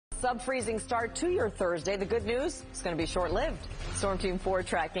sub-freezing start to your Thursday. The good news, it's going to be short-lived. Storm Team 4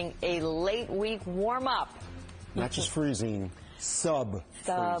 tracking a late week warm-up. Not just freezing, sub.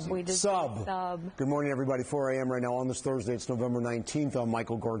 We did sub. Sub. Good morning, everybody. 4 a.m. right now on this Thursday. It's November 19th. I'm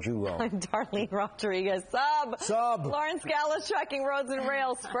Michael Gargiulo. I'm Darlene Rodriguez. Sub. Lauren Scala's tracking roads and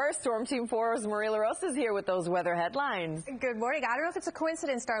rails. First, Storm Team 4's LaRosa is here with those weather headlines. Good morning. I don't know if it's a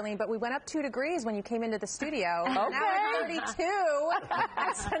coincidence, Darlene, but we went up 2 degrees when you came into the studio. Okay. Now it's 32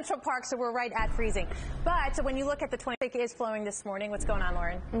 at Central Park, so we're right at freezing. But when you look at the 20, it is flowing this morning. What's going on,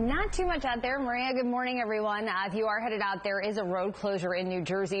 Lauren? Not too much out there, Maria. Good morning, everyone. If you are headed out, there is a road closure in New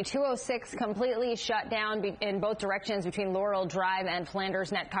Jersey. 206 completely shut down in both directions between Laurel Drive and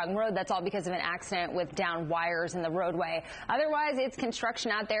Flanders Netcong Road. That's all because of an accident with down wires in the roadway. Otherwise, it's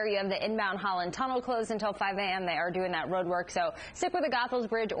construction out there. You have the inbound Holland Tunnel closed until 5 a.m. They are doing that road work. So stick with the Goethals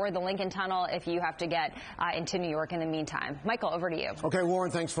Bridge or the Lincoln Tunnel if you have to get into New York in the meantime. Michael, over to you. Okay, Lauren,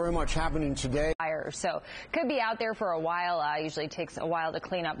 thanks very much. Happening today. So could be out there for a while. Usually takes a while to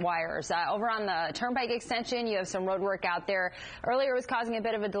clean up wires. Over on the Turnpike extension, you have some road work out there. Earlier it was causing a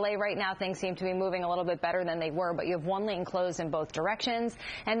bit of a delay. Right now things seem to be moving a little bit better than they were, but you have one lane closed in both directions.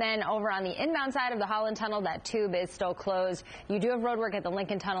 And then over on the inbound side of the Holland Tunnel, that tube is still closed. You do have road work at the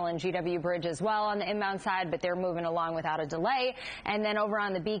Lincoln Tunnel and GW Bridge as well on the inbound side, but they're moving along without a delay. And then over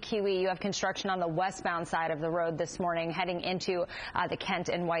on the BQE, you have construction on the westbound side of the road this morning, heading into the Kent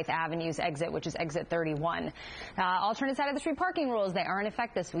and Wythe Avenues exit, which is exit 31. Alternate side of the street parking rules, they are in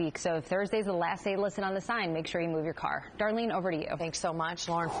effect this week. So if Thursday's the last day listed on the sign, make sure you move your car. Darlene, over to you. Thanks so much,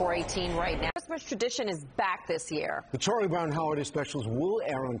 Lauren. 4:18 right now. Christmas tradition is back this year. The Charlie Brown holiday specials will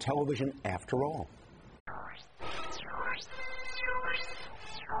air on television after all.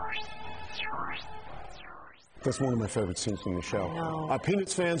 That's one of my favorite scenes in the show. No.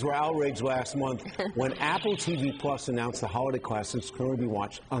 Peanuts fans were outraged last month when Apple TV Plus announced the holiday classics can only be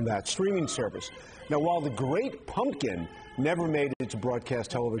watched on that streaming service. Now, while The Great Pumpkin never made it to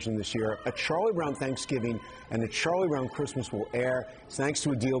broadcast television this year, A Charlie Brown Thanksgiving and A Charlie Brown Christmas will air thanks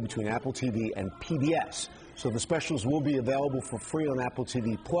to a deal between Apple TV and PBS. So the specials will be available for free on Apple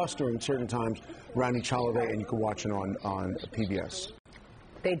TV Plus during certain times around each holiday, and you can watch it on PBS.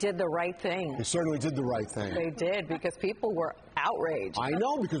 They did the right thing. They certainly did the right thing. They did, because people were outraged. I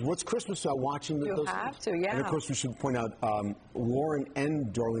know, because what's Christmas about watching those things? You have to, yeah. And of course, we should point out, Lauren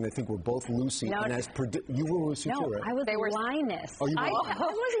and Darlene, I think, were both Lucy. No, and as you were Lucy too, right? I was Linus. Oh, you were? I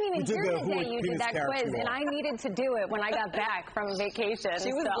wasn't even here the day you did that quiz, and I needed to do it when I got back from vacation.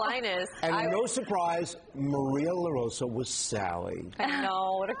 She was Linus. And no surprise, Maria LaRosa was Sally. I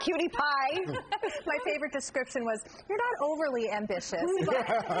know, what a cutie pie. My favorite description was, "You're not overly ambitious."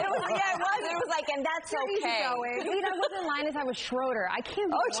 It was like, and that's okay. Wait, I wasn't Linus, I was Schroeder. I can't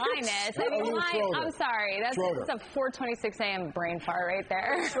be Linus. I'm sorry. That's a 4:26 a.m. brain fart right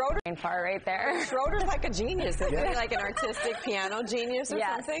there. Schroeder's like a genius. Isn't he like an artistic piano genius or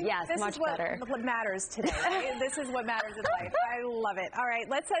something? Yes, much better. What matters today. This is what matters in life. I love it. All right,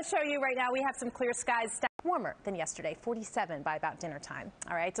 let's show you right now. We have some clear skies. Warmer than yesterday, 47 by about dinner time.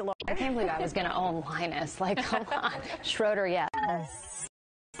 All right. I can't believe I was going to own Linus. Like, come on. Schroeder, yes.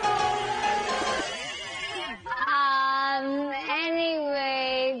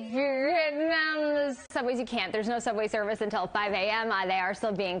 Anyway, if you're heading down the subways, you can't. There's no subway service until 5 a.m. They are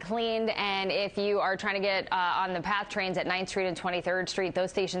still being cleaned. And if you are trying to get on the PATH trains at 9th Street and 23rd Street,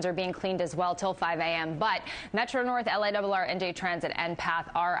 those stations are being cleaned as well till 5 a.m. But Metro North, LIRR, NJ Transit, and PATH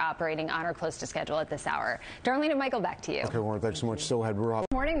are operating on or close to schedule at this hour. Darlene and Michael, back to you. Okay, Warren, thanks so much. Still ahead. We're off.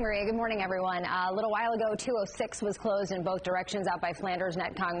 Good morning, Maria. Good morning, everyone. A little while ago, 206 was closed in both directions out by Flanders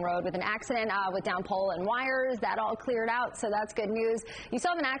Netcong Road with an accident with down pole and wires. That all cleared out, so that's good news. You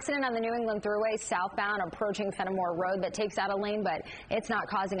still have an accident on the New England Thruway southbound approaching Fenimore Road that takes out a lane, but it's not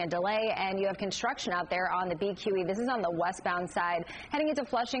causing a delay. And you have construction out there on the BQE. This is on the westbound side, heading into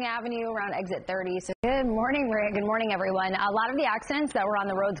Flushing Avenue around exit 30. So good morning, Maria. Good morning, everyone. A lot of the accidents that were on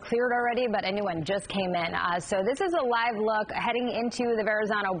the roads cleared already, but a new one just came in. So this is a live look heading into the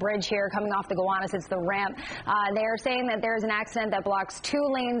Verrazano Bridge here, coming off the Gowanus. It's the ramp. They are saying that there's an accident that blocks 2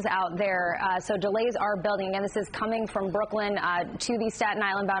 lanes out there. So delays are building. Again, this is coming from Brooklyn to the Staten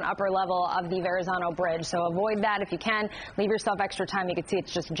Island bound upper level of the Verrazano Bridge. So avoid that if you can. Leave yourself extra time. You can see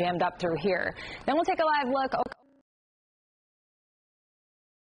it's just jammed up through here. Then we'll take a live look.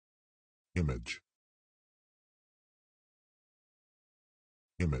 Image.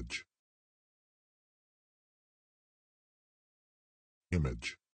 Image.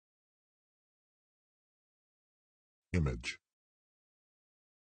 Image. Image.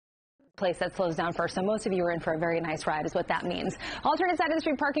 Place that slows down first. So most of you are in for a very nice ride is what that means. Alternate side of the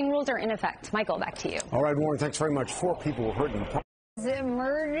street parking rules are in effect. Michael, back to you. All right, Warren, thanks very much. 4 people were hurt in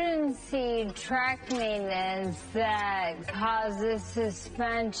Emergency track maintenance that causes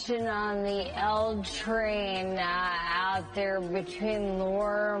suspension on the L train out there between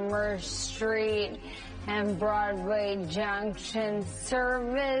Lorimer Street and Broadway Junction.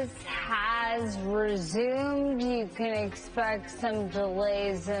 Service has resumed. You can expect some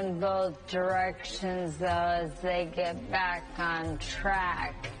delays in both directions, though, as they get back on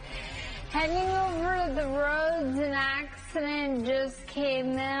track. Heading over the roads, an accident just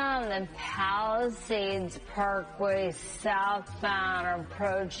came in on the Palisades Parkway southbound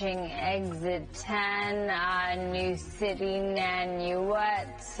approaching exit 10, New City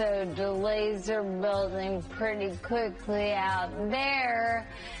Nanuet. So delays are building pretty quickly out there.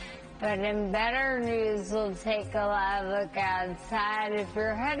 But in better news, we'll take a live look outside. If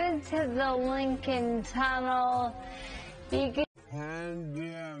you're headed to the Lincoln Tunnel, you can...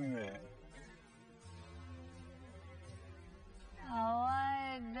 Pandemic.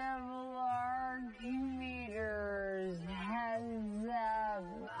 LIRR commuters, heads up,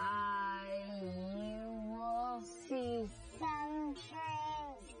 you will see some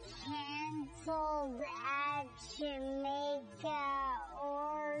trains canceled at Jamaica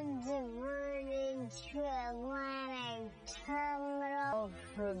or diverted to Atlantic Terminal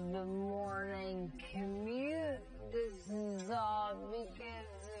for the morning commute. This is all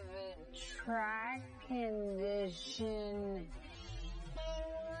because of a track condition in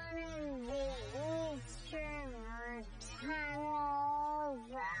one of the eastern tunnels.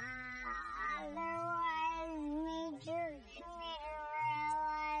 Otherwise, major commuter rail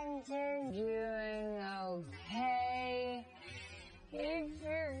lines are doing okay. If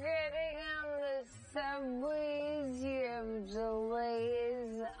you're getting on the subways, you have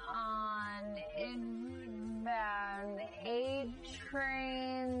delays on inbound 8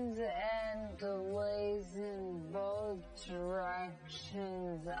 trains and delays in both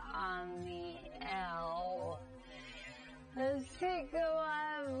directions on the L. Let's take a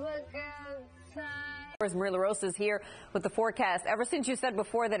live look outside. Maria LaRosa is here with the forecast. Ever since you said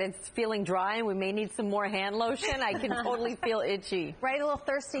before that it's feeling dry and we may need some more hand lotion, I can totally feel itchy. Right, a little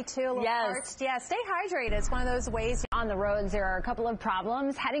thirsty too, a little parched. Yeah, stay hydrated. It's one of those ways. On the roads, there are a couple of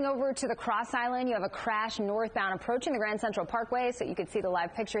problems. Heading over to the Cross Island, you have a crash northbound approaching the Grand Central Parkway, so you can see the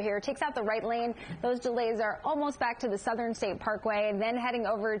live picture here. It takes out the right lane. Those delays are almost back to the Southern State Parkway. Then heading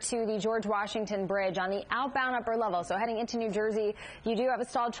over to the George Washington Bridge on the outbound upper level. So heading into New Jersey, you do have a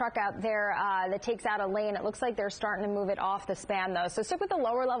stalled truck out there that takes out a lane. It looks like they're starting to move it off the span, though. So stick with the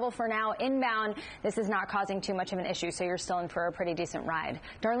lower level for now. Inbound, this is not causing too much of an issue, so you're still in for a pretty decent ride.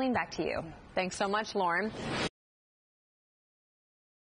 Darlene, back to you. Thanks so much, Lauren.